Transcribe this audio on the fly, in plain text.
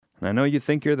And I know you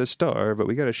think you're the star, but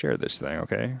we got to share this thing,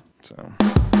 okay? So.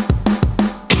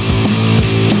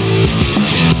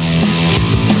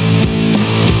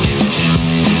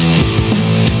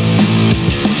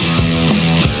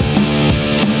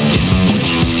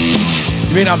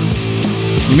 You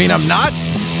mean I'm not?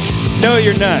 No,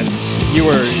 you're not. You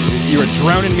were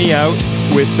drowning me out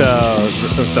with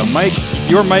the mic.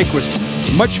 Your mic was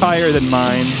much higher than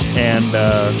mine, and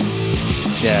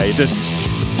you just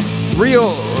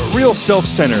real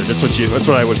self-centered. That's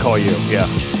what I would call you. Yeah.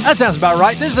 That sounds about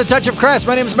right. This is A Touch of Crass.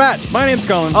 My name is Matt. My name's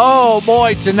Cullen. Oh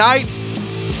boy, tonight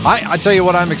I tell you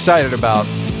what I'm excited about.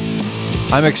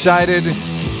 I'm excited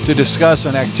to discuss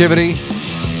an activity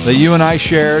that you and I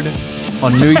shared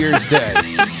on New Year's Day.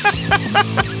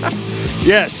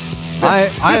 Yes.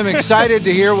 I am excited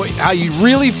to hear how you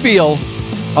really feel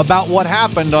about what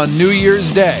happened on New Year's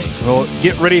Day. Well,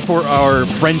 get ready for our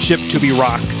friendship to be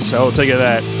rocked, so I'll tell you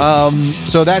that.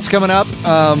 So that's coming up.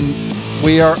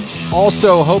 We are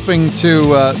also hoping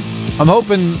to... I'm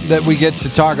hoping that we get to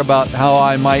talk about how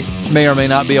I may or may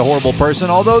not be a horrible person,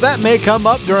 although that may come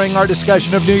up during our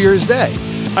discussion of New Year's Day.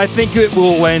 I think it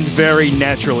will lend very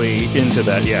naturally into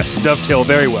that, yes. Dovetail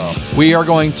very well. We are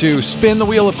going to spin the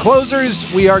wheel of closers.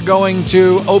 We are going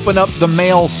to open up the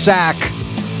mail sack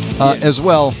as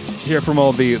well. Hear from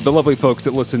all the lovely folks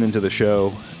that listen into the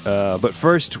show. But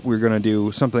first, we're going to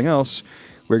do something else.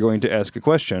 We're going to ask a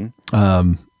question.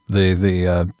 The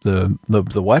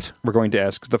what? We're going to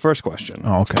ask the first question.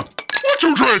 Oh, okay. What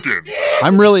you drinking?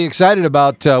 I'm really excited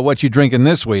about what you drinking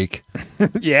this week.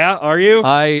 Yeah, are you?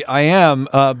 I am,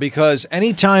 because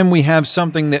anytime we have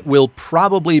something that will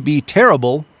probably be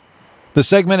terrible, the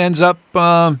segment ends up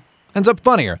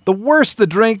funnier. The worse the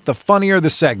drink, the funnier the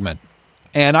segment.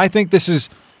 And I think this is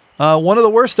one of the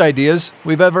worst ideas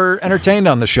we've ever entertained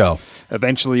on the show.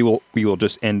 Eventually, we will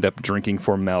just end up drinking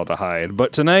formaldehyde.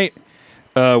 But tonight...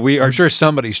 I'm sure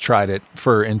somebody's tried it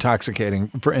for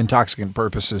intoxicant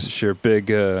purposes. Sure, big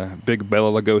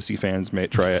Bela Lugosi fans may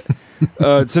try it.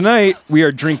 Tonight we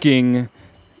are drinking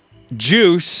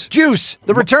juice. Juice,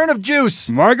 the return of juice.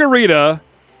 Margarita,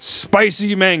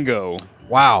 spicy mango.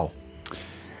 Wow,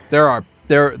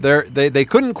 they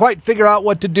couldn't quite figure out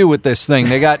what to do with this thing.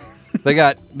 They got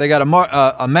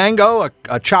a mango,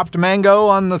 a chopped mango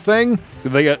on the thing.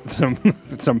 They got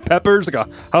some peppers, like a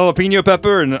jalapeno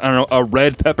pepper, and I don't know, a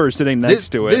red pepper sitting next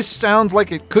to it. This sounds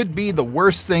like it could be the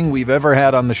worst thing we've ever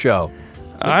had on the show.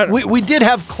 We did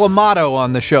have clamato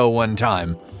on the show one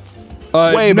time.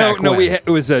 Way back when. It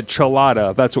was a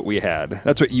chelada. That's what we had.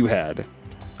 That's what you had.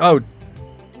 Oh,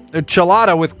 a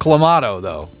chelada with clamato,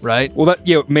 though, right? Well,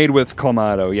 made with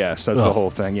clamato. Yes, that's the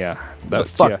whole thing. Yeah. The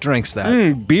fuck drinks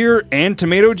that? Beer and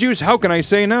tomato juice. How can I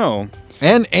say no?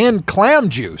 And clam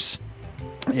juice.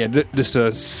 Yeah, just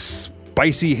a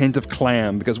spicy hint of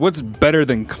clam, because what's better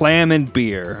than clam and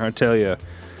beer? I tell you,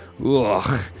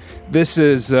 this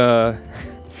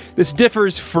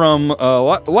differs from a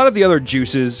lot of the other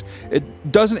juices.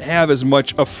 It doesn't have as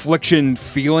much affliction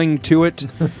feeling to it.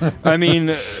 I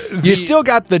mean, you still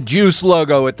got the juice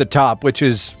logo at the top, which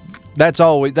is that's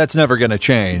never going to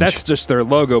change. That's just their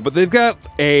logo, but they've got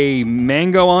a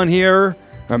mango on here,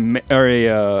 a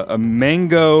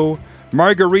mango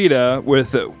margarita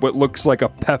with what looks like a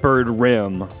peppered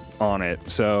rim on it.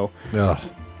 So, yeah,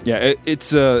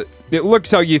 it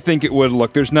looks how you think it would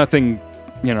look. There's nothing,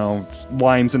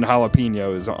 limes and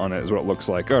jalapenos on it is what it looks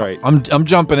like. All right, I'm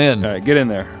jumping in. All right, get in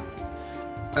there.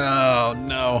 Oh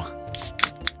no,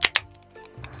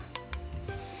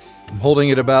 I'm holding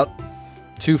it about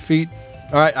 2 feet.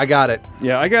 All right, I got it.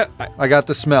 Yeah, I got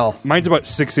the smell. Mine's about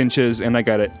 6 inches, and I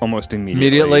got it almost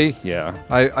immediately. Yeah.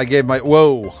 I gave my...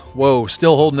 Whoa.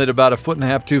 Still holding it about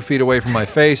 1.5 feet, 2 feet away from my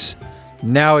face.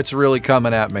 Now it's really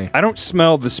coming at me. I don't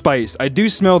smell the spice. I do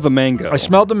smell the mango. I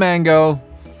smelled the mango.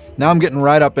 Now I'm getting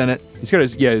right up in it. He's got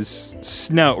his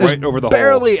snout There's right over the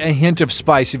barely hole. A hint of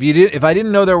spice. If I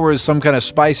didn't know there was some kind of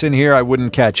spice in here, I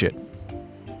wouldn't catch it.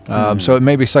 So it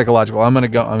may be psychological. I'm going to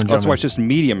go... That's why it's just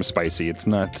medium spicy. It's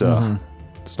not...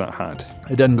 It's not hot.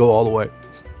 It doesn't go all the way.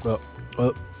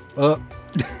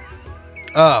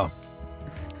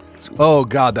 Oh,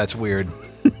 God, that's weird.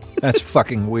 That's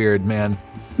fucking weird, man.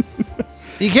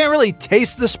 You can't really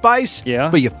taste the spice,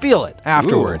 but you feel it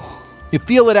afterward. Ooh. You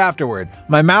feel it afterward.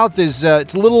 My mouth is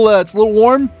it's a little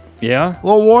warm. Yeah, a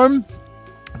little warm.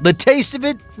 The taste of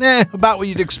it, about what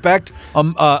you'd expect.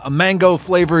 A mango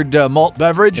flavored malt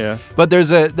beverage. Yeah. But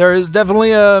there is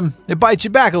definitely it bites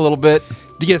you back a little bit.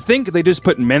 Do you think they just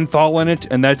put menthol in it,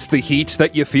 and that's the heat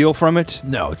that you feel from it?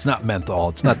 No, it's not menthol.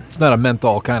 It's not a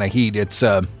menthol kind of heat. It's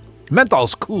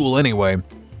menthol's cool anyway.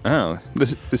 Oh,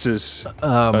 this is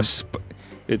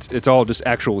It's all just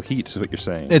actual heat, is what you're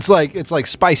saying. It's like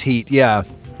spice heat, yeah.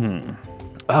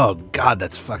 Oh God,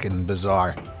 that's fucking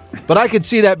bizarre. But I could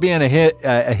see that being a hit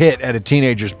at a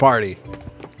teenager's party.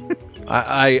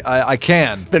 I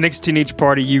can. The next teenage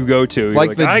party you go to, you're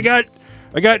Like I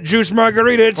got juice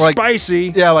margarita. It's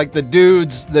spicy. Yeah, like the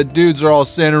dudes are all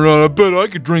standing around. I bet I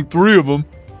could drink 3 of them.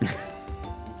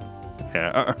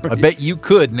 Yeah. I bet you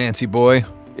could, Nancy boy.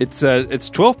 It's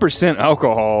 12%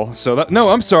 alcohol. So no,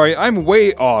 I'm sorry, I'm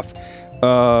way off.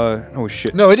 Oh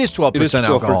shit. No, it is 12% It is 12%.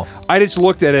 alcohol. I just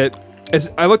looked at it.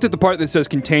 I looked at the part that says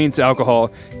contains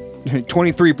alcohol.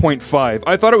 23.5.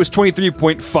 I thought it was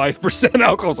 23.5%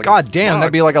 alcohol. I was like, God damn,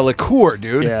 that'd be like a liqueur,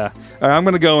 dude. Yeah. All right, I'm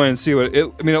gonna go in and see what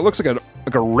it. I mean, it looks like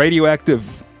a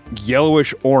radioactive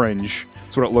yellowish orange.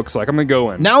 That's what it looks like. I'm gonna go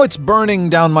in. Now it's burning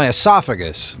down my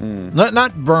esophagus.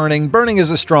 Not burning. Burning is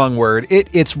a strong word.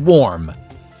 It's warm.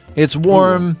 It's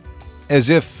warm, as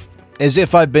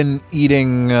if I've been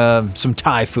eating some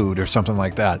Thai food or something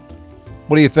like that.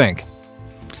 What do you think?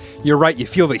 You're right. You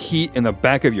feel the heat in the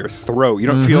back of your throat. You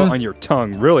don't feel it on your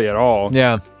tongue really at all.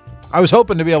 Yeah. I was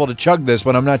hoping to be able to chug this,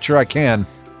 but I'm not sure I can.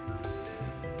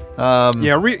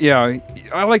 Yeah.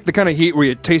 I like the kind of heat where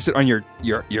you taste it on your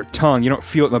tongue. You don't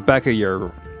feel it in the back of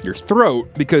your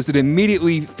throat because it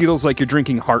immediately feels like you're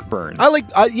drinking heartburn.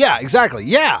 Yeah, exactly.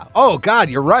 Yeah. Oh God,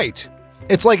 you're right.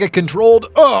 It's like a controlled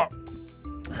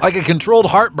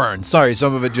heartburn. Sorry,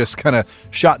 some of it just kind of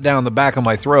shot down the back of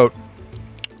my throat.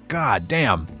 God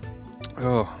damn.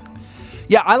 Oh.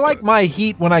 Yeah, I like my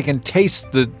heat when I can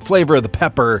taste the flavor of the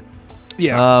pepper.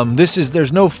 Yeah.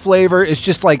 There's no flavor.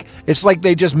 It's like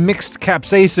they just mixed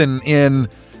capsaicin in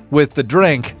with the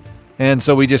drink, and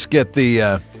so we just get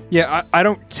the. Yeah, I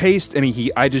don't taste any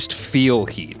heat. I just feel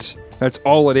heat. That's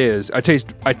all it is. I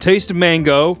taste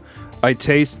mango. I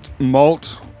taste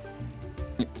malt,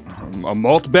 a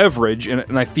malt beverage,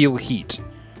 and I feel heat.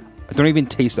 I don't even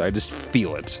taste it. I just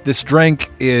feel it. This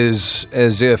drink is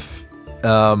as if,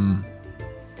 I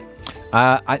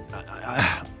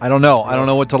don't know. I don't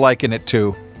know what to liken it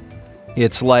to.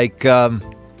 It's like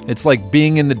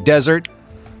being in the desert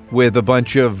with a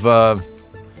bunch of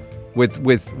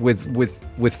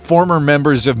with former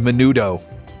members of Menudo.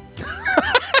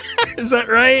 Is that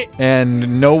right?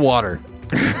 And no water.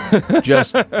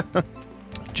 just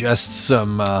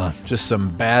some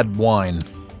bad wine.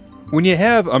 When you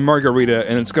have a margarita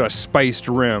and it's got a spiced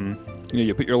rim,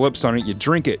 you put your lips on it, you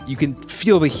drink it, you can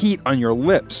feel the heat on your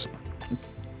lips.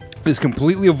 This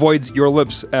completely avoids your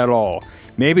lips at all.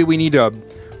 Maybe we need to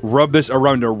rub this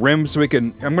around a rim so we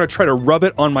can. I'm going to try to rub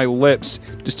it on my lips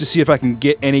just to see if I can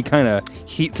get any kind of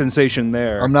heat sensation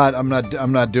there. I'm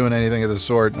not doing anything of the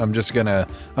sort. I'm just gonna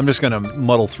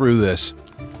muddle through this.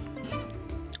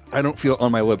 I don't feel it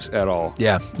on my lips at all.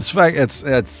 Yeah, this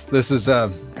is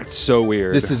It's so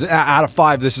weird. This is out of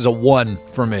 5. This is a 1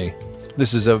 for me.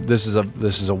 This is a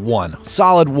 1,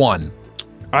 solid 1.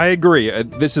 I agree.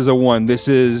 This is a 1. This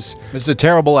is a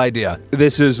terrible idea.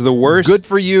 This is the worst. Good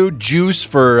for you, Juice,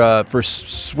 for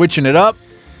switching it up.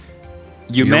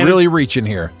 You're really reaching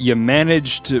here. You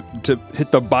managed to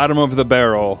hit the bottom of the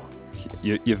barrel.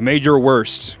 You've made your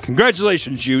worst.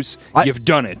 Congratulations, Juice. You've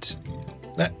done it.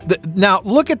 Now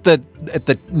look at the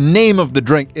name of the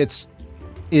drink. It's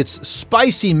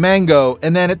spicy mango,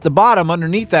 and then at the bottom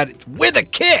underneath that, it's with a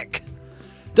kick.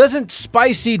 Doesn't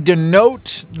spicy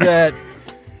denote that?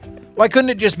 Why couldn't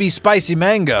it just be spicy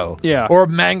mango? Yeah. Or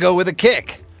mango with a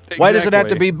kick? Exactly. Why does it have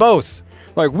to be both?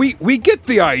 Like we get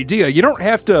the idea. You don't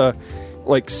have to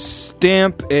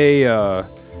stamp a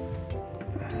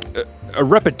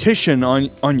repetition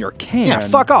on your can. Yeah,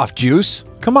 fuck off, Juice.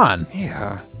 Come on.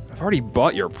 Yeah. I've already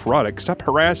bought your product. Stop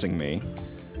harassing me.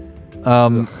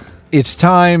 It's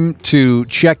time to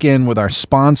check in with our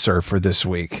sponsor for this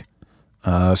week.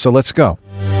 So let's go.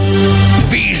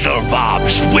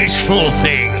 Bob's wishful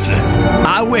things.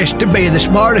 I wish to be the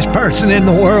smartest person in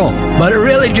the world, but it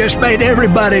really just made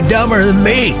everybody dumber than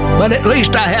me. But at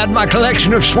least I had my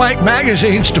collection of swank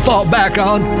magazines to fall back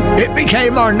on. It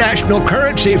became our national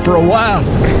currency for a while.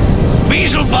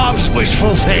 Bob's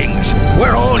wishful things,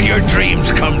 where all your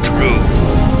dreams come true.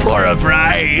 For a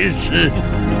prize.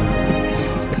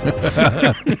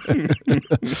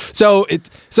 So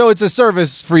it's a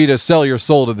service for you to sell your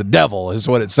soul to the devil, is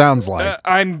what it sounds like.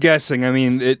 I'm guessing. I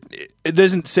mean, it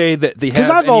doesn't say that they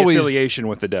have any affiliation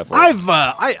with the devil.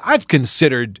 I've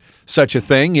considered such a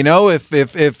thing.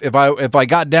 If I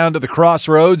got down to the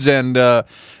crossroads and the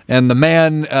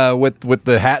man with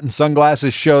the hat and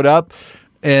sunglasses showed up,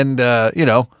 and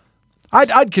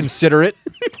I'd consider it.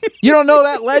 You don't know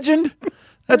that legend?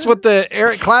 That's what the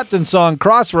Eric Clapton song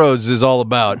Crossroads is all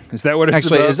about. Is that what it's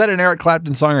Actually, about? is that an Eric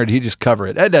Clapton song or did he just cover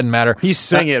it? It doesn't matter. He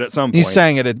sang it at some point. He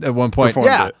sang it at one point. Performed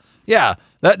Yeah. it. Yeah.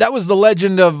 That was the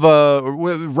legend of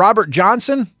Robert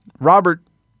Johnson? I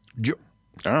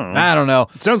don't know.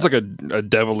 It sounds like a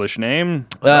devilish name.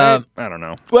 Right? I don't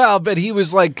know. Well, but he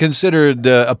was like considered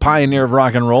a pioneer of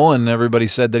rock and roll, and everybody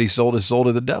said that he sold his soul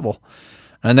to the devil.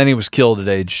 And then he was killed at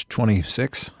age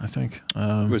 26, I think.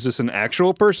 Was this an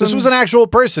actual person? This was an actual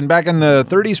person back in the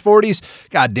 30s, 40s.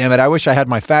 God damn it. I wish I had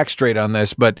my facts straight on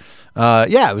this. But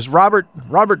it was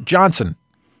Robert Johnson.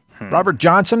 Robert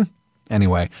Johnson?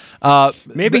 Anyway.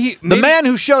 The man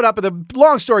who showed up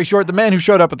long story short, the man who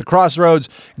showed up at the Crossroads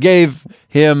gave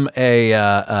him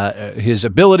his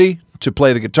ability to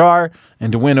play the guitar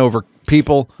and to win over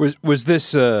people. Was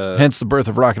this hence the birth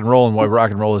of rock and roll and why rock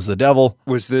and roll is the devil?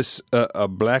 Was this a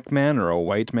black man or a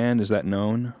white man? Is that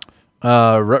known?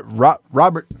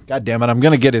 Robert, God damn it, I'm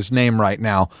going to get his name right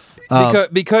now.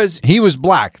 Because he was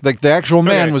black. Like the actual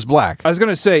man was black. I was going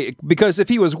to say, because if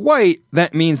he was white,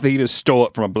 that means that he just stole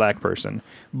it from a black person.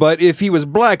 But if he was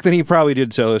black, then he probably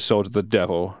did sell his soul to the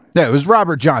devil. Yeah, it was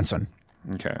Robert Johnson.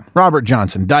 Okay. Robert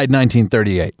Johnson died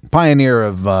 1938. Pioneer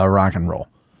of rock and roll.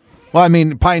 Well, I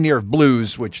mean, pioneer of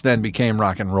blues, which then became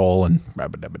rock and roll and Yeah.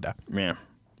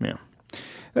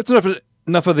 That's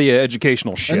enough of the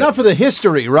educational shit. Enough of the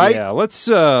history, right? Yeah, let's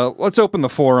open the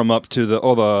forum up to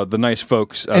all the nice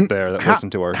folks out there that listen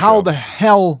to our show. How the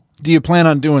hell do you plan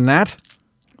on doing that?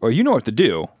 Well, you know what to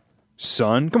do,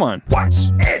 son. Come on. What's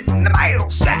in the mail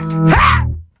sack? Ha!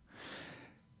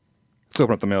 Let's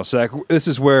open up the mail sack. This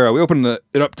is where we open it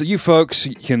up to you folks.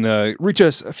 You can reach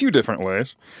us a few different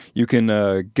ways. You can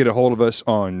get a hold of us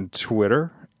on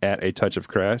Twitter at A Touch of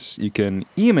Crass. You can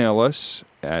email us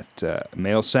at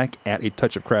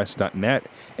mailsack@atouchofcrass.net.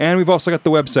 And we've also got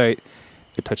the website,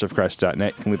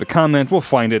 atouchofcrass.net. You can leave a comment. We'll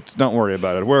find it. Don't worry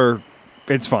about it.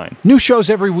 It's fine. New shows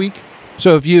every week.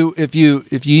 So if you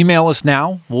email us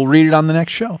now, we'll read it on the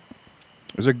next show.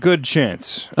 There's a good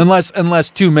chance. Unless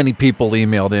too many people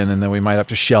emailed in, and then we might have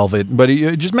to shelve it. But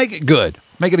just make it good.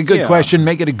 Make it a good question.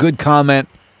 Make it a good comment.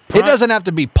 It doesn't have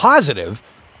to be positive.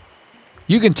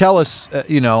 You can tell us,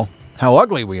 how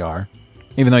ugly we are,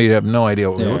 even though you have no idea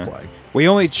what we look like. We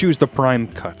only choose the prime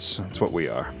cuts. That's what we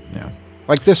are. Yeah,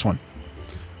 like this one.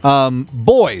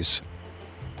 Boys,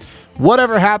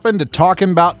 whatever happened to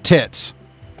talking about tits?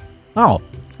 Oh.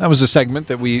 That was a segment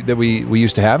that we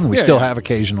used to have, and we still have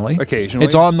occasionally. Occasionally.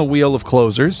 It's on the wheel of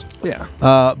closers.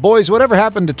 Yeah. Boys, whatever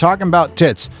happened to talking about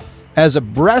tits? As a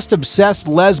breast-obsessed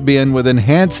lesbian with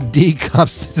enhanced D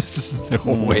cups, there's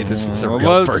no way this is a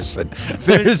real person.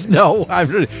 There's no. Should I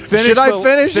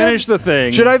finish it? Finish the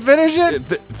thing. Should I finish it?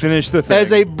 Finish the thing.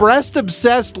 As a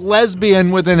breast-obsessed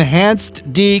lesbian with enhanced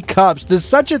D cups, does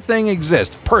such a thing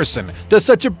exist? Does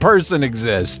such a person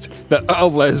exist? A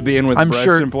lesbian with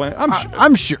breast implant?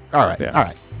 I'm sure. All right. Yeah. All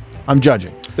right. I'm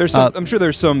judging. I'm sure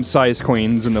there's some size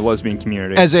queens in the lesbian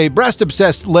community. As a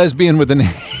breast-obsessed lesbian with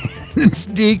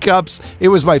enhanced D cups, it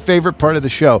was my favorite part of the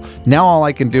show. Now all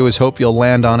I can do is hope you'll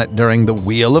land on it during the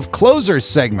Wheel of Closers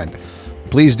segment.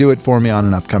 Please do it for me on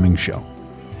an upcoming show.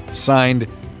 Signed.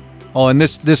 Oh, and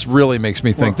this really makes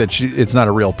me think that it's not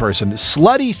a real person.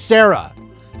 Slutty Sarah.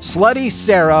 Slutty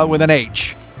Sarah with an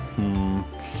H.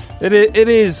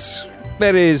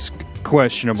 That is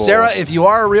questionable. Sarah, if you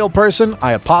are a real person,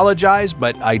 I apologize,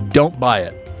 but I don't buy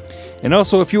it. And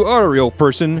also, if you are a real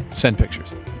person, send pictures.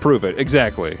 Prove it.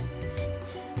 Exactly.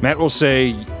 Matt will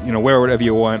say, wear whatever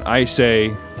you want. I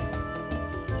say,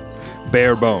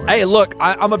 bare bones. Hey, look,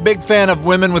 I'm a big fan of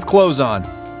women with clothes on.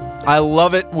 I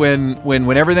love it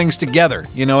when everything's together.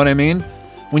 You know what I mean?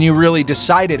 When you really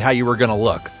decided how you were going to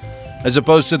look, as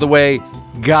opposed to the way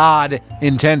God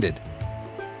intended.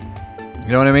 You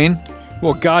know what I mean?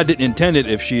 Well, God didn't intend it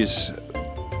if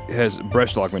has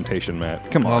breast augmentation, Matt.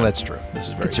 Come on. Well, that's true. This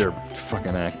is very Get your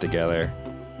fucking act together.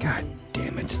 God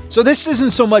damn it. So this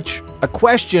isn't so much a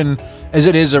question as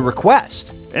it is a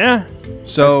request. Yeah.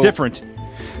 So it's different.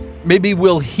 Maybe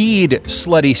we'll heed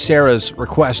Slutty Sarah's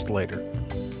request later.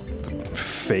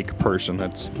 Fake person.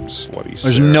 That's Slutty Sarah.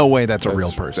 There's no way that's a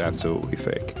real person. Absolutely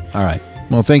fake. All right.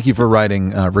 Well, thank you for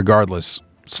writing, regardless,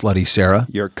 Slutty Sarah.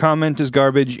 Your comment is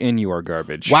garbage, and you are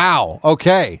garbage. Wow.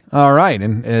 Okay. All right.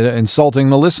 And insulting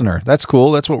the listener. That's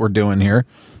cool. That's what we're doing here.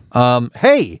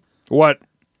 Hey. What?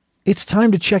 It's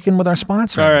time to check in with our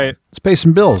sponsor. All right. Let's pay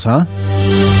some bills, huh?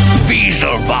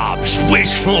 Beelzebub's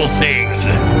wishful things.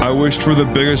 I wished for the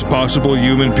biggest possible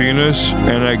human penis,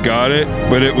 and I got it,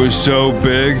 but it was so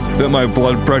big that my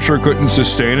blood pressure couldn't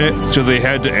sustain it, so they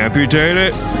had to amputate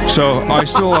it. So I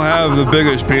still have the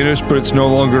biggest penis, but it's no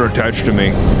longer attached to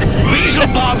me.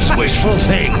 Beelzebub's wishful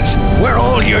things, where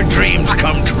all your dreams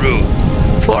come true.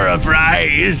 For a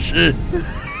prize.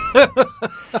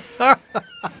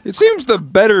 It seems the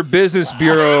Better Business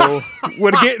Bureau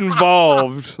would get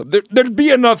involved. There'd be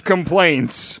enough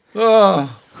complaints.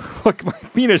 Look, my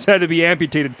penis had to be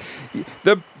amputated.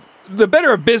 The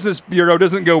Better Business Bureau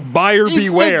doesn't go buyer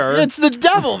beware. It's the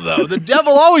devil, though. The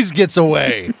devil always gets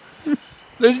away.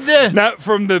 Not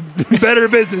from the Better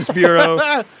Business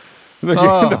Bureau. They're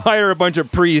going to hire a bunch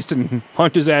of priests and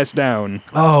hunt his ass down.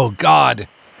 Oh, God.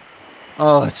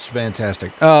 Oh, that's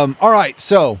fantastic. All right,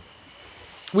 so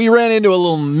we ran into a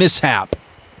little mishap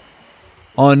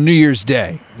on New Year's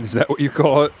Day. Is that what you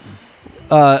call it?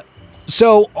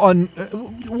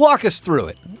 Walk us through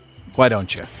it. Why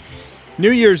don't you? New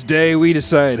Year's Day, we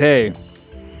decide, hey,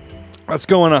 let's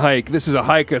go on a hike. This is a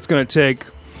hike that's going to take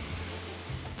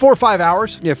 4 or 5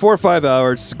 hours. Yeah, 4 or 5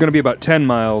 hours. It's going to be about 10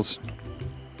 miles.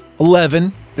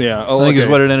 11. Yeah, I think is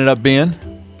what it ended up being.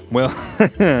 Well,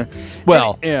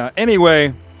 yeah.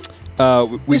 Anyway,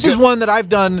 this is one that I've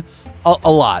done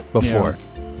a lot before.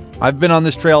 Yeah. I've been on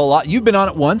this trail a lot. You've been on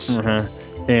it once,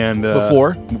 and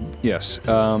before. Yes.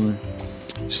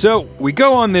 So we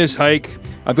go on this hike.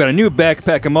 I've got a new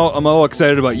backpack. I'm all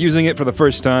excited about using it for the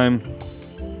first time.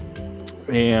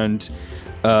 And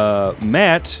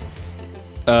Matt,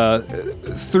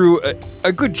 through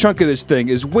a good chunk of this thing,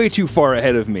 is way too far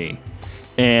ahead of me.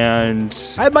 And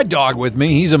I had my dog with me.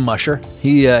 He's a musher.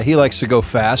 He likes to go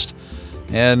fast,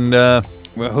 and I'm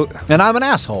an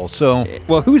asshole. So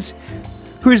who's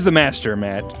the master,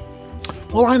 Matt?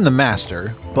 Well, I'm the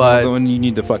master, but then you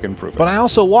need to fucking prove it. But I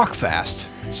also walk fast.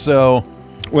 So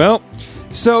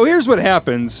here's what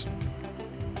happens.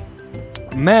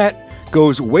 Matt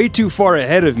goes way too far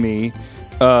ahead of me.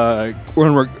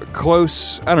 When we're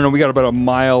close, I don't know, we got about a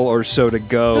mile or so to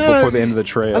go before the end of the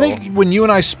trail. I think when you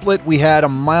and I split, we had 1.5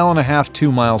 miles,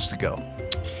 2 miles to go.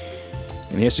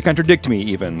 And he has to contradict me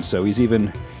even, so he's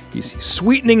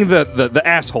sweetening the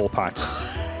asshole pot.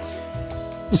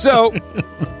 So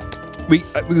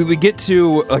we get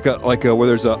to like a where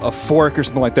there's a fork or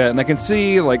something like that, and I can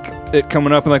see like it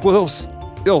coming up, and like, well,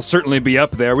 it'll certainly be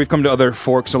up there. We've come to other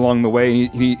forks along the way,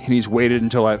 and he's waited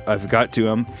until I've got to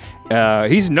him.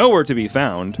 He's nowhere to be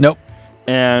found. Nope.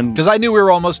 And because I knew we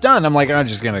were almost done, I'm like, I'm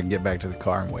just gonna get back to the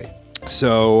car and wait.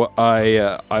 So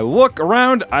I look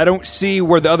around. I don't see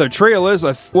where the other trail is.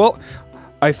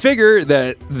 I figure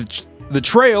that the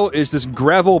trail is this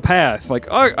gravel path. Like,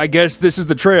 oh, I guess this is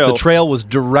the trail. The trail was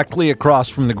directly across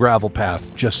from the gravel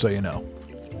path, just so you know.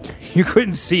 You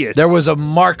couldn't see it. There was a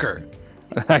marker.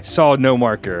 I saw no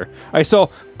marker. I saw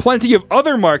plenty of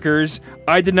other markers.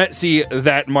 I did not see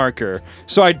that marker.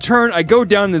 So I go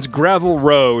down this gravel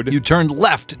road. You turned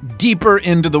left, deeper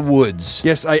into the woods.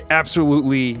 Yes, I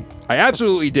absolutely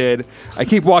did. I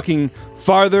keep walking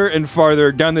farther and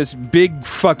farther down this big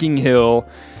fucking hill.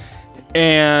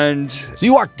 And so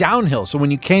you walked downhill. So when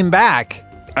you came back,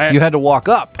 you had to walk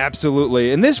up.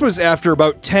 Absolutely. And this was after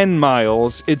about 10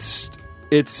 miles. It's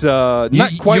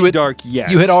not quite dark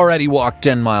yet. You had already walked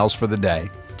 10 miles for the day.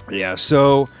 Yeah,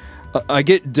 so I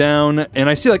get down, and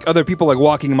I see like other people like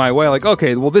walking my way. Like,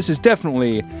 okay, well, this is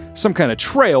definitely some kind of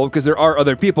trail because there are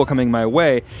other people coming my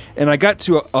way. And I got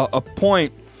to a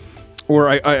point where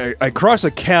I cross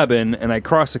a cabin, and I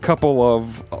cross a couple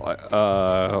of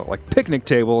like picnic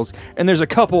tables, and there's a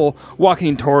couple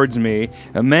walking towards me,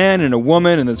 a man and a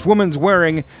woman, and this woman's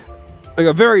wearing like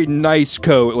a very nice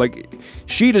coat. Like,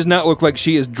 she does not look like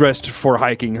she is dressed for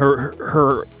hiking.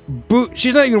 Her boot.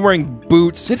 She's not even wearing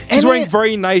boots. She's wearing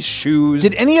very nice shoes.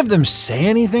 Did any of them say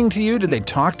anything to you? Did they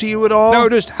talk to you at all? No,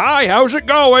 just, hi, how's it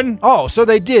going? Oh, so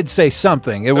they did say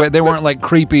something. They weren't like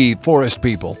creepy forest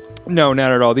people. No,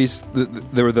 not at all.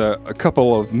 There were a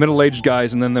couple of middle-aged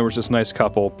guys, and then there was this nice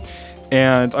couple.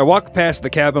 And I walked past the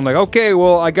cabin like, okay,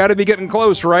 well, I got to be getting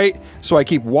close, right? So I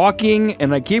keep walking,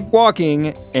 and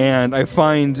I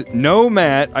find no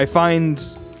Matt. I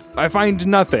find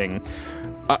nothing.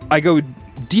 I go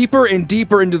deeper and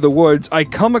deeper into the woods. I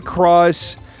come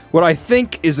across what I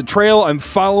think is a trail. I'm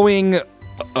following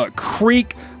a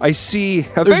creek. I see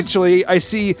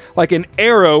like an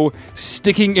arrow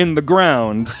sticking in the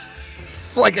ground.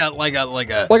 Like a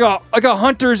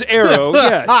hunter's arrow,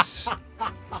 yes.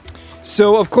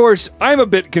 So, of course, I'm a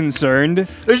bit concerned.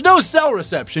 There's no cell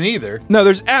reception either. No,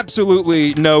 there's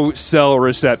absolutely no cell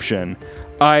reception.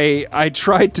 I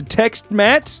tried to text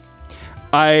Matt.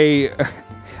 I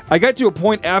I got to a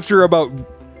point after about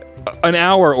an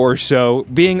hour or so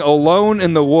being alone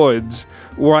in the woods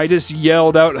where I just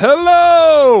yelled out,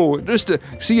 "Hello!" just to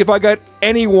see if I got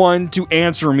anyone to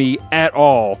answer me at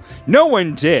all. No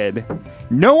one did.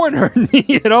 No one heard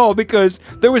me at all because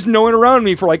there was no one around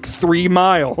me for like 3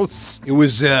 miles. It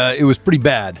was pretty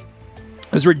bad.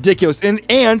 It was ridiculous. And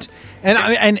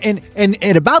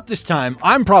about this time,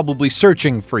 I'm probably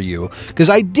searching for you because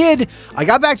I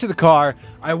got back to the car.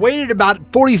 I waited about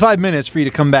 45 minutes for you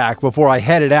to come back before I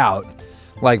headed out.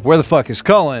 Like, where the fuck is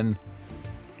Cullen?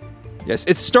 Yes,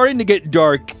 it's starting to get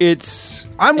dark.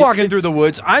 I'm walking through the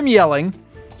woods. I'm yelling.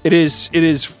 It is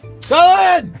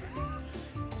Cullen!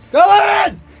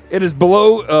 Cullen! It is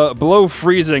below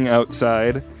freezing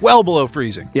outside. Well below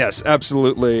freezing. Yes,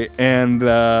 absolutely. And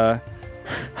I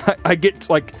get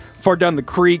like far down the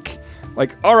creek.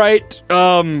 Like, all right,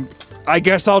 I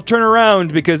guess I'll turn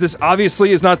around because this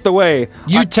obviously is not the way.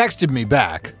 You texted me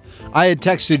back. I had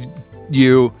texted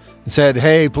you and said,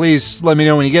 "Hey, please let me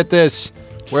know when you get this.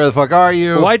 Where the fuck are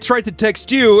you?" Well, I tried to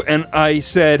text you, and I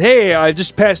said, "Hey, I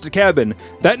just passed a cabin."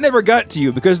 That never got to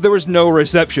you because there was no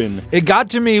reception. It got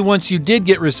to me once you did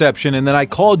get reception, and then I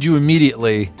called you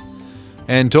immediately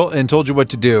and told you what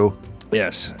to do.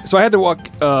 Yes. So I had to walk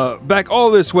back all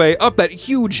this way up that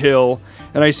huge hill,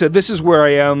 and I said, "This is where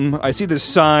I am. I see this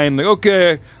sign. Like,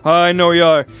 okay, I know where you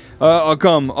are. I'll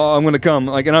come. I'm gonna come."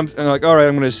 Like, and I'm like, "All right,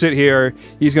 I'm gonna sit here.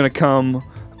 He's gonna come."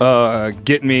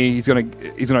 Get me. He's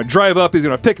gonna drive up. He's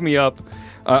gonna pick me up.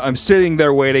 I'm sitting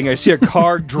there waiting. I see a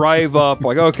car drive up.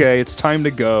 Like, okay, it's time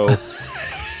to go.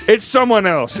 It's someone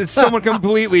else. It's someone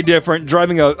completely different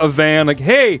driving a van. Like,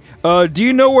 hey, do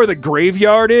you know where the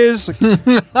graveyard is?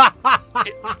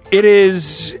 It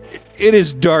is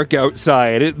dark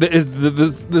outside.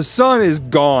 The sun is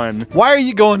gone. Why are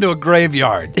you going to a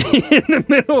graveyard? In the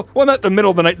middle. Well, not the middle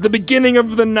of the night. The beginning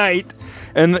of the night.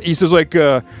 And he says, like,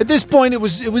 at this point, it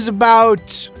was about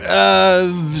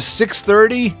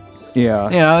 6:30. Yeah.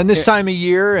 Yeah, and this time of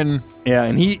year, and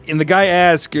the guy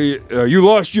asked, "You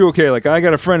lost? You okay?" Like, I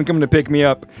got a friend coming to pick me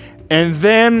up, and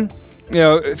then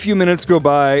a few minutes go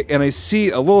by, and I see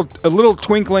a little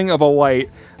twinkling of a light,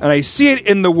 and I see it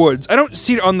in the woods. I don't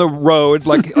see it on the road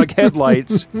like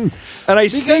headlights, and I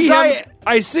see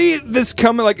this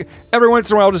coming like every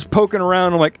once in a while, just poking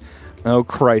around. I'm like, oh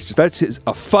Christ, that's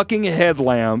a fucking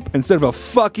headlamp instead of a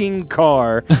fucking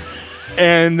car.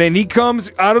 And then he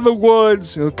comes out of the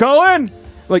woods, "Cullen?"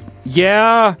 Like,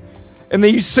 "Yeah." And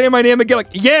then you say my name again,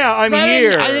 like, "Yeah, I'm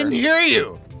here." I didn't hear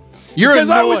you. Because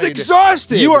annoyed. I was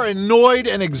exhausted. You are annoyed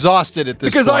and exhausted at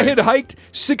this because point. I had hiked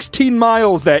 16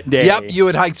 miles that day. Yep, you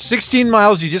had hiked 16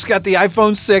 miles. You just got the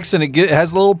iPhone 6 and it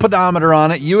has a little pedometer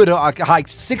on it. You had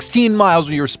hiked 16 miles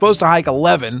when you were supposed to hike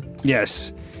 11.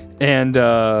 Yes. And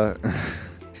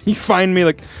you find me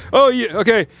like, "Oh, yeah,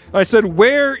 okay." I said,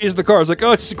 "Where is the car?" I was like,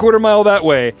 "Oh, it's a quarter mile that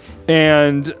way."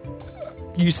 And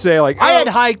you say like, I had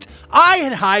hiked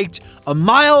a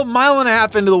mile and a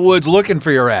half into the woods looking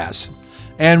for your ass.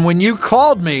 And when you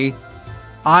called me,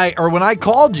 when I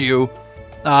called you,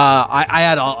 I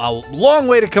had a long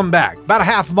way to come back, about a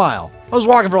half mile. I was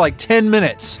walking for like 10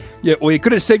 minutes. Yeah, well, you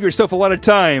could have saved yourself a lot of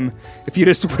time if you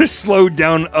just would have slowed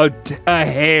down a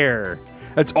hair.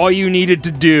 That's all you needed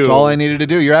to do. That's all I needed to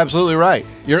do. You're absolutely right.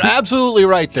 You're absolutely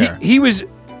right there. He was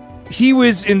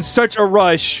in such a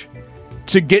rush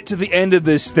to get to the end of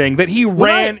this thing that he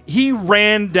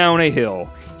ran down a hill.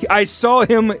 I saw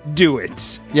him do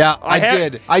it. Yeah,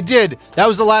 I did. That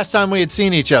was the last time we had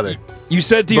seen each other. You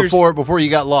said to yourself before you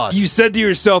got lost. You said to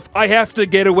yourself, "I have to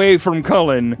get away from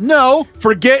Cullen." No.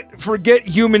 Forget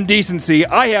human decency.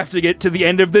 I have to get to the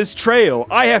end of this trail.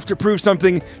 I have to prove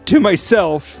something to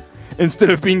myself instead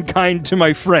of being kind to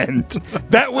my friend.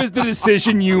 That was the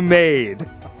decision you made.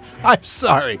 I'm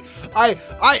sorry.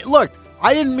 Look,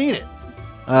 I didn't mean it.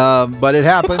 But it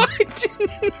happened. I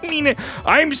didn't mean it.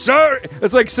 I'm sorry.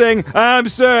 It's like saying, "I'm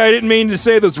sorry, I didn't mean to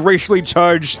say those racially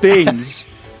charged things."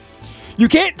 You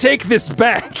can't take this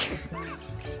back.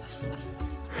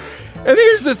 And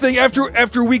here's the thing,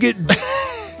 after we get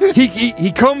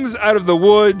he comes out of the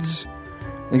woods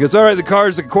and he goes, "All right, the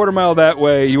car's a quarter mile that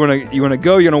way. You wanna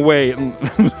go, you wanna wait?" And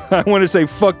I wanna say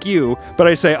fuck you, but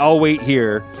I say I'll wait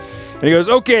here. And he goes,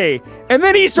 "Okay." And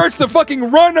then he starts to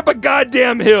fucking run up a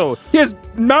goddamn hill. He has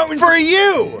mountains for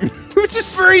you. It was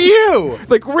just for you.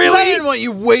 Like, really? I didn't want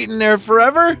you waiting there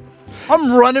forever.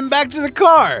 I'm running back to the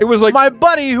car. It was like my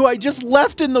buddy who I just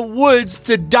left in the woods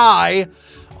to die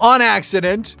on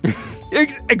accident.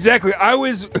 Exactly. I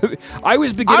was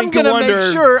beginning to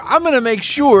wonder. I'm gonna make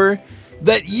sure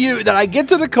that I get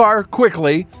to the car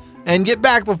quickly and get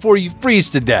back before you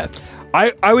freeze to death.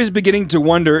 I was beginning to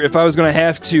wonder if I was going to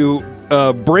have to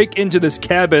break into this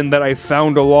cabin that I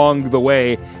found along the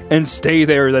way and stay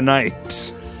there the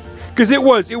night. Because it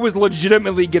was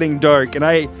legitimately getting dark, and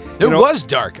it was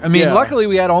dark. I mean, luckily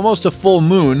we had almost a full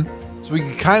moon, so we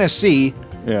could kind of see.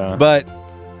 Yeah. But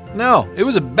no, it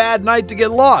was a bad night to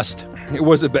get lost. It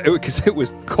was because it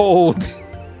was cold.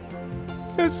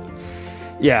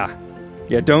 Yeah.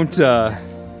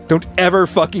 Don't ever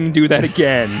fucking do that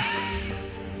again.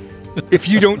 If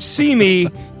you don't see me,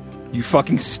 you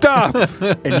fucking stop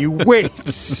and you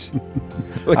wait.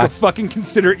 Like a fucking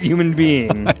considerate human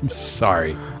being. I'm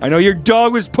sorry. I know your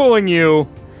dog was pulling you,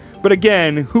 but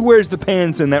again, who wears the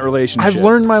pants in that relationship? I've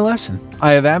learned my lesson.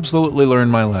 I have absolutely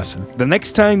learned my lesson. The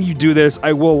next time you do this,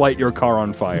 I will light your car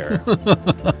on fire.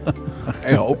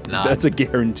 I hope not. That's a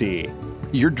guarantee.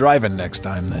 You're driving next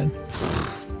time, then.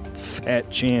 Fat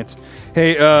chance.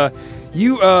 Hey,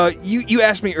 you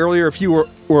asked me earlier if you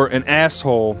were an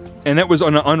asshole, and that was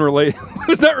on an unrelated. It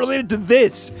was not related to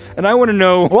this, and I want to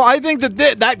know. Well, I think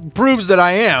that proves that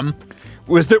I am.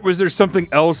 Was there something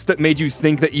else that made you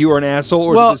think that you were an asshole,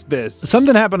 or was it just this?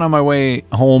 Something happened on my way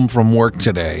home from work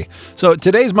today. So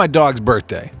today's my dog's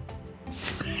birthday.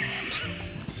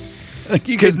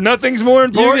 Because nothing's more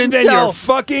important than your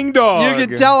fucking dog. You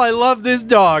can tell I love this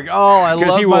dog. Oh, I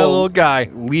love my little guy.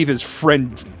 Leave his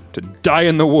friend to die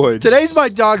in the woods. Today's my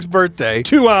dog's birthday.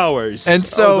 2 hours. And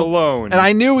so, I was alone. And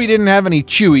I knew we didn't have any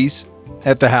Chewies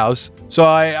at the house. So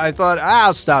I thought,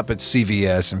 I'll stop at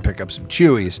CVS and pick up some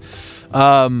Chewies.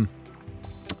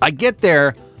 I get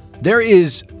there. There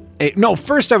is...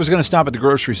 first I was going to stop at the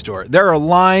grocery store. There are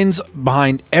lines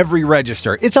behind every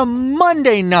register. It's a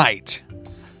Monday night.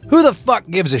 Who the fuck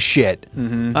gives a shit?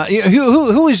 Mm-hmm.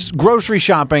 Who is grocery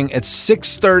shopping at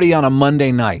 6:30 on a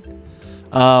Monday night?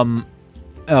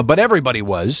 But everybody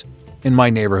was in my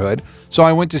neighborhood. So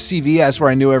I went to CVS where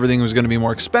I knew everything was going to be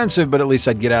more expensive, but at least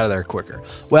I'd get out of there quicker.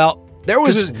 Well, there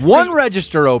was one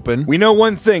register open. We know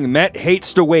one thing. Matt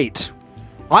hates to wait.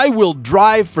 I will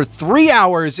drive for 3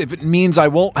 hours if it means I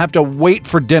won't have to wait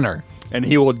for dinner. And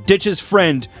he will ditch his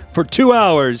friend for 2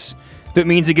 hours if it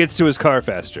means he gets to his car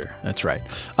faster. That's right.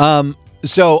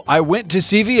 So I went to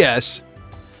CVS.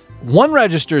 One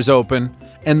register is open,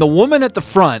 and the woman at the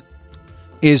front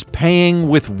is paying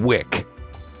with WIC.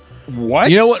 What?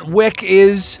 You know what WIC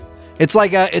is? It's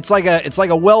like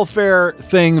a welfare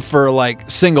thing for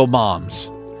like single moms.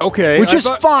 Okay, which is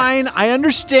fine. I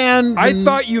understand. I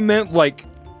thought you meant like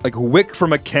wick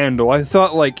from a candle. I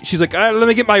thought she's like, let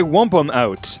me get my wampum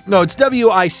out. No, it's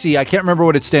WIC. I can't remember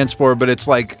what it stands for, but it's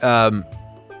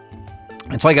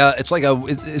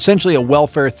essentially a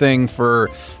welfare thing for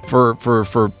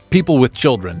people with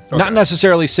children. Okay. Not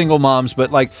necessarily single moms, but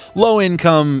like low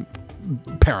income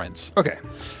parents. Okay.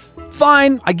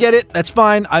 Fine, I get it. That's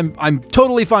fine. I'm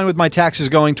totally fine with my taxes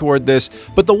going toward this.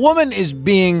 But the woman is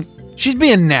she's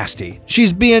being nasty.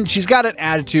 She's got an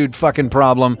attitude fucking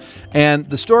problem, and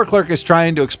the store clerk is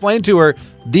trying to explain to her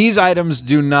these items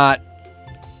don't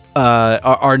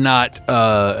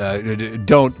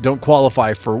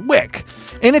qualify for WIC.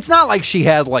 And it's not like she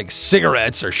had like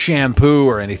cigarettes or shampoo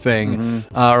or anything,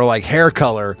 or like hair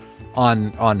color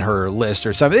on her list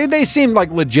or something. They seemed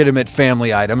like legitimate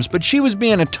family items, but she was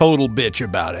being a total bitch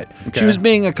about it. Okay. She was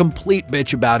being a complete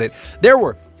bitch about it. There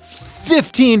were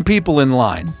 15 people in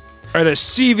line. At a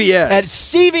CVS. At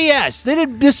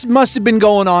CVS. This must have been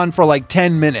going on for like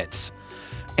 10 minutes.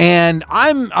 And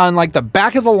I'm on like the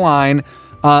back of the line,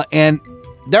 and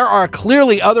there are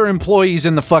clearly other employees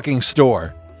in the fucking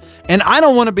store. And I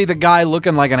don't want to be the guy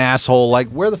looking like an asshole, like,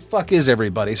 where the fuck is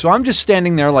everybody? So I'm just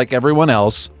standing there like everyone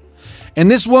else. And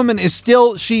this woman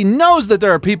she knows that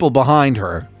there are people behind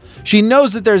her. She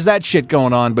knows that there's that shit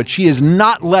going on, but she is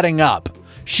not letting up.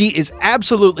 She is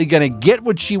absolutely going to get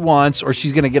what she wants, or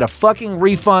she's going to get a fucking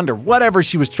refund or whatever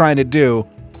she was trying to do.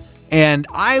 And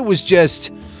I was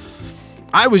just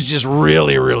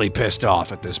really, really pissed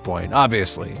off at this point,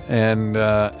 obviously. And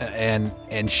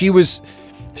she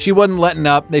wasn't letting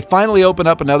up. They finally open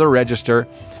up another register.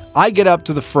 I get up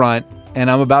to the front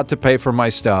and I'm about to pay for my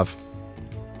stuff.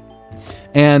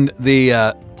 And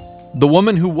the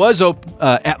woman who was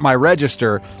at my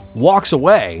register walks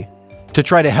away to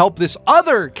try to help this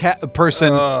other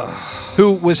person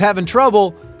who was having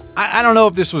trouble. I don't know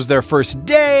if this was their first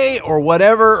day or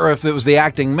whatever, or if it was the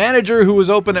acting manager who was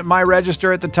open at my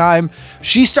register at the time.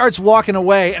 She starts walking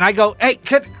away, and I go, hey,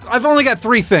 I've only got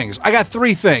 3 things. I got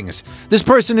 3 things. This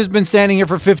person has been standing here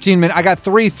for 15 minutes. I got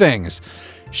 3 things.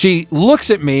 She looks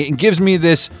at me and gives me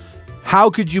this, how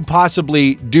could you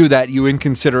possibly do that, you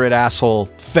inconsiderate asshole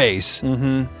face,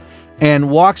 and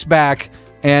walks back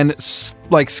and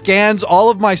scans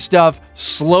all of my stuff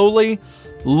slowly,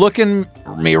 looking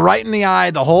me right in the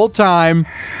eye the whole time.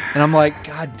 And I'm like,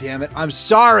 God damn it, I'm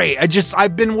sorry.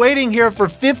 I've been waiting here for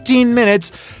 15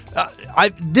 minutes.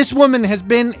 This woman has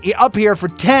been up here for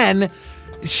 10.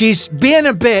 She's being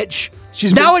a bitch.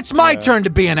 Now it's my turn to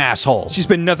be an asshole. She's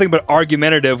been nothing but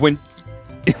argumentative when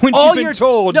she's been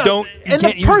told, And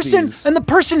the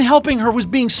person helping her was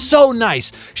being so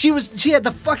nice. She had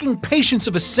the fucking patience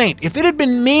of a saint. If it had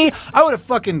been me, I would have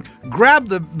fucking grabbed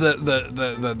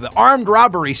the armed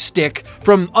robbery stick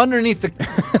from underneath the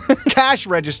cash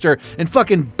register and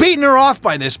fucking beaten her off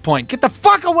by this point. Get the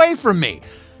fuck away from me.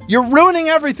 You're ruining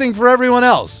everything for everyone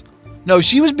else. No,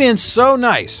 she was being so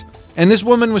nice. And this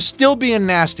woman was still being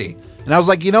nasty. And I was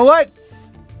like, you know what?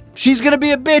 She's going to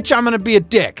be a bitch. I'm going to be a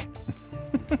dick.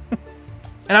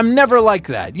 And I'm never like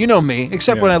that. You know me,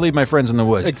 except when I leave my friends in the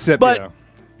woods.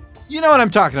 You know what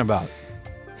I'm talking about.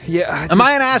 Yeah. Am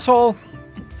I an asshole?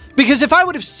 Because if I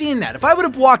would have seen that, if I would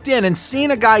have walked in and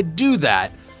seen a guy do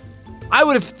that, I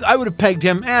would have pegged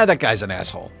him, that guy's an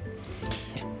asshole.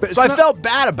 But I felt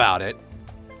bad about it.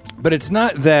 But it's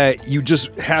not that you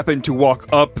just happened to walk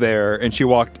up there and she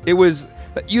walked. It was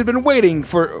that you'd been waiting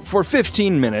for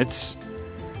 15 minutes.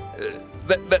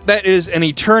 That is an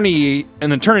eternity in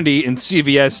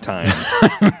CVS time.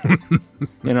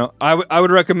 I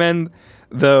would recommend,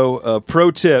 though, pro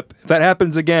tip, if that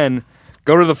happens again,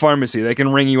 go to the pharmacy. They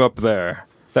can ring you up there.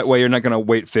 That way you're not going to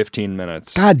wait 15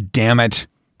 minutes. God damn it.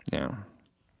 Yeah.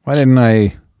 Why didn't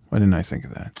I think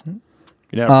of that?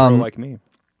 You're not a pro like me.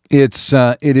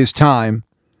 It is time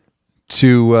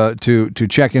to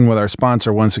check in with our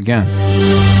sponsor once again.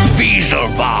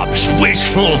 Beelzebub's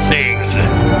wishful things.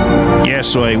 Yeah,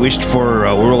 so I wished for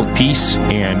world peace,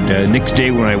 and next day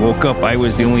when I woke up, I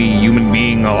was the only human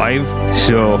being alive.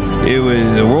 So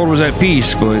the world was at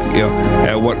peace, but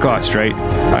at what cost, right?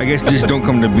 I guess just don't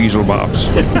come to Beelzebub's.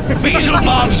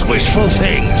 Beelzebub's wishful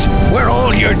things, where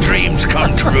all your dreams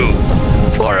come true.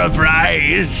 For a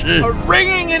prize. A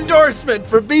ringing endorsement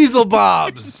for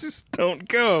Beelzebub's. Just don't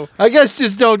go. I guess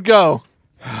just don't go.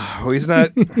 Well, he's not.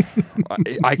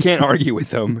 I can't argue with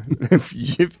him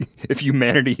if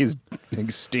humanity is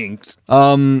extinct.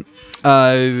 Should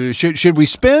we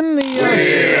spin the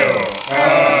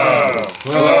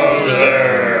wheel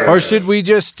closer, or should we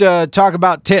just talk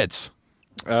about tits?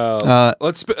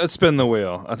 Let's spin the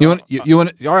wheel. You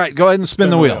want? All right, go ahead and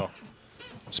spin the wheel.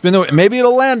 Spin the wheel. Maybe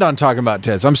it'll land on talking about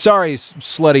tits. I'm sorry,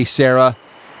 slutty Sarah,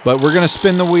 but we're gonna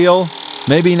spin the wheel.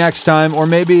 Maybe next time, or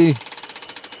maybe.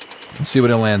 Let's see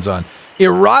what it lands on.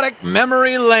 Erotic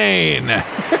Memory Lane.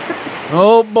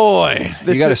 Oh, boy.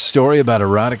 You got a story about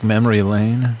Erotic Memory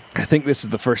Lane? I think this is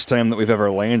the first time that we've ever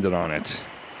landed on it.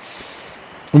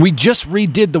 And we just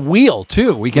redid the wheel,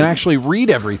 too. We can actually read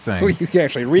everything. You can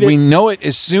actually read it. We know it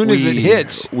as soon as it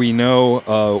hits. We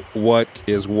know what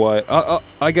is what.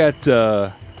 I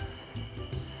got...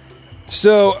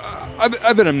 So,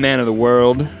 I've been a man of the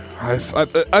world.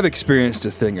 I've experienced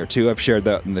a thing or two. I've shared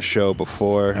that in the show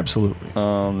before. Absolutely.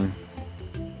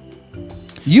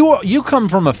 You come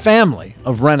from a family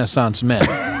of Renaissance men.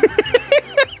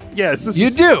 Yes,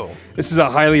 you do. This is a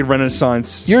highly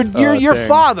Renaissance. Your thing.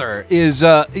 father is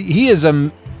he is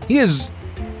an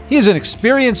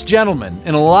experienced gentleman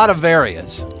in a lot of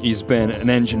areas. He's been an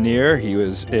engineer. He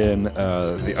was in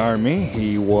the Army.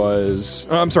 He was...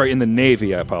 I'm sorry, in the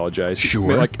Navy, I apologize.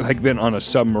 Sure. Like been on a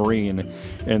submarine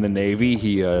in the Navy.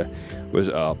 He was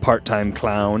a part-time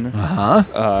clown.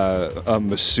 A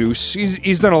masseuse.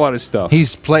 He's done a lot of stuff.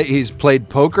 He's played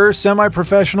poker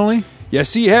semi-professionally?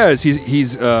 Yes, he has.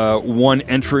 He's won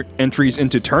entries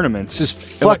into tournaments. It's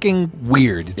just fucking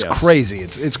weird. It's crazy.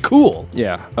 It's cool.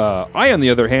 Yeah. I, on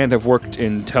the other hand, have worked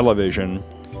in television,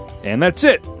 and that's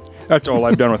it. That's all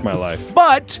I've done with my life.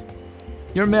 But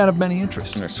you're a man of many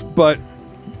interests. Yes. But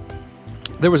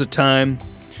there was a time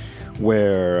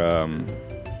where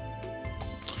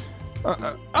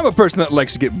I'm a person that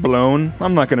likes to get blown.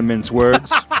 I'm not going to mince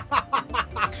words.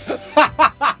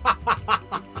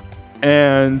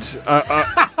 And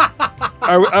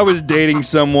I was dating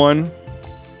someone.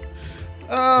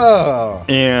 Oh.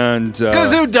 And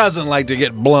because who doesn't like to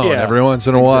get blown every once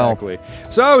in a while? Exactly.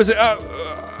 So I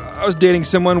was dating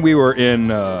someone. We were in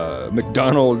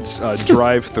McDonald's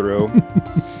drive-thru,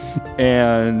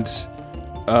 and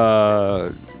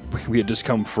we had just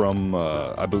come from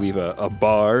I believe a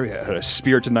bar. We had a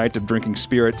spirit night of drinking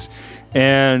spirits,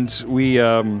 and we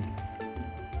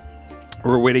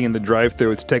were waiting in the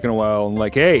drive-thru. It's taken a while. And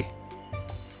like, hey,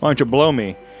 why don't you blow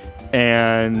me?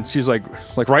 And she's like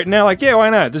right now, like, yeah,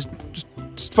 why not? Just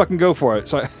fucking go for it.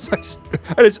 So I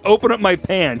just open up my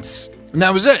pants. And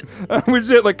that was it. That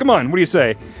was it. Like, come on, what do you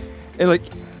say? And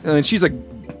then she's like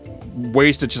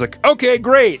wasted. She's like, okay,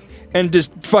 great. And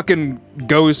just fucking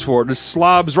goes for it. Just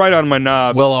slobs right on my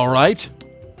knob. Well, all right.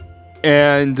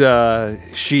 And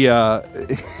she's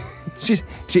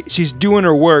doing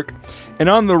her work. And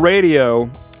on the radio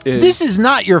This is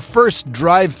not your first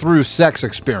drive-through sex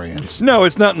experience. No,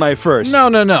 it's not my first.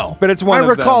 No. But it's one I of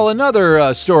them. recall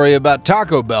another story about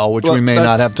Taco Bell, which we may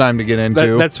not have time to get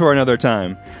into. That's for another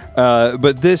time.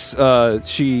 But this,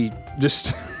 she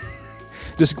just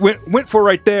went for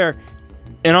right there.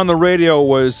 And on the radio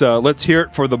was, let's hear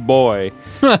it for the boy.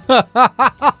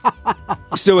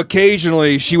 So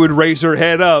occasionally she would raise her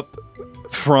head up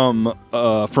from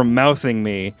mouthing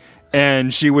me,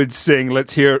 and she would sing,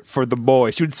 let's hear it for the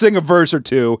boy. She would sing a verse or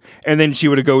two, and then she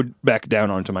would go back down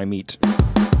onto my meat.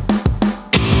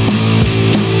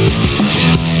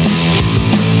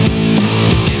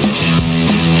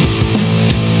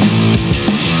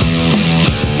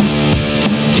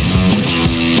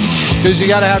 Because you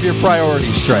got to have your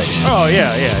priorities straight. Oh,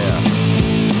 yeah.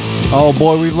 Oh,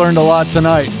 boy, we've learned a lot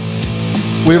tonight.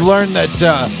 We've learned that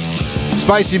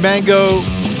spicy mango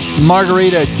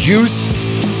margarita juice,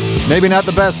 maybe not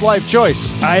the best life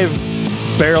choice. I've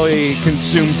barely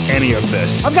consumed any of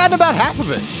this. I've gotten about half of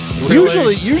it.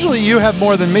 Really? Usually you have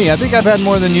more than me. I think I've had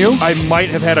more than you. I might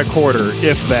have had a quarter,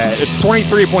 if that. It's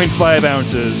 23.5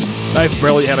 ounces. I've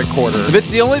barely had a quarter. If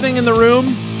it's the only thing in the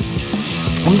room,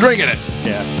 I'm drinking it.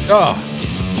 Yeah.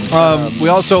 Oh. We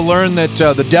also learned that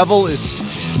the devil is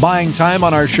buying time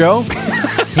on our show.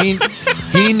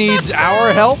 He needs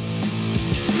our help.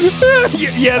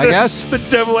 Yeah, I guess. The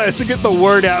devil has to get the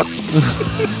word out.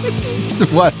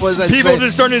 What was that? People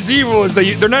just aren't as evil as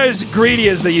they're not as greedy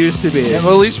as they used to be. Yeah,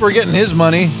 well, at least we're getting his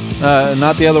money,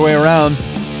 not the other way around.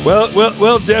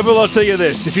 Well, devil, I'll tell you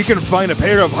this. If you can find a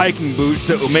pair of hiking boots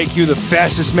that will make you the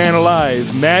fastest man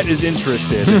alive, Matt is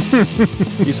interested.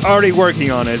 He's already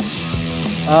working on it.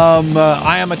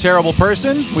 I am a terrible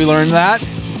person. We learned that.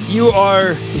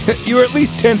 You're at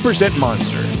least 10%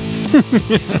 monster.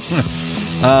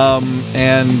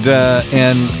 And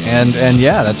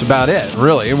yeah, that's about it,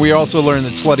 really. And we also learned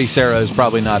that Slutty Sarah is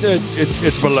probably not. It's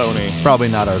baloney. Probably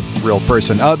not a real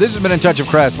person. This has been In Touch of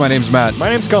Crafts. My name's Matt. My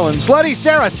name's Cullen. Slutty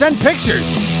Sarah, send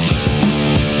pictures.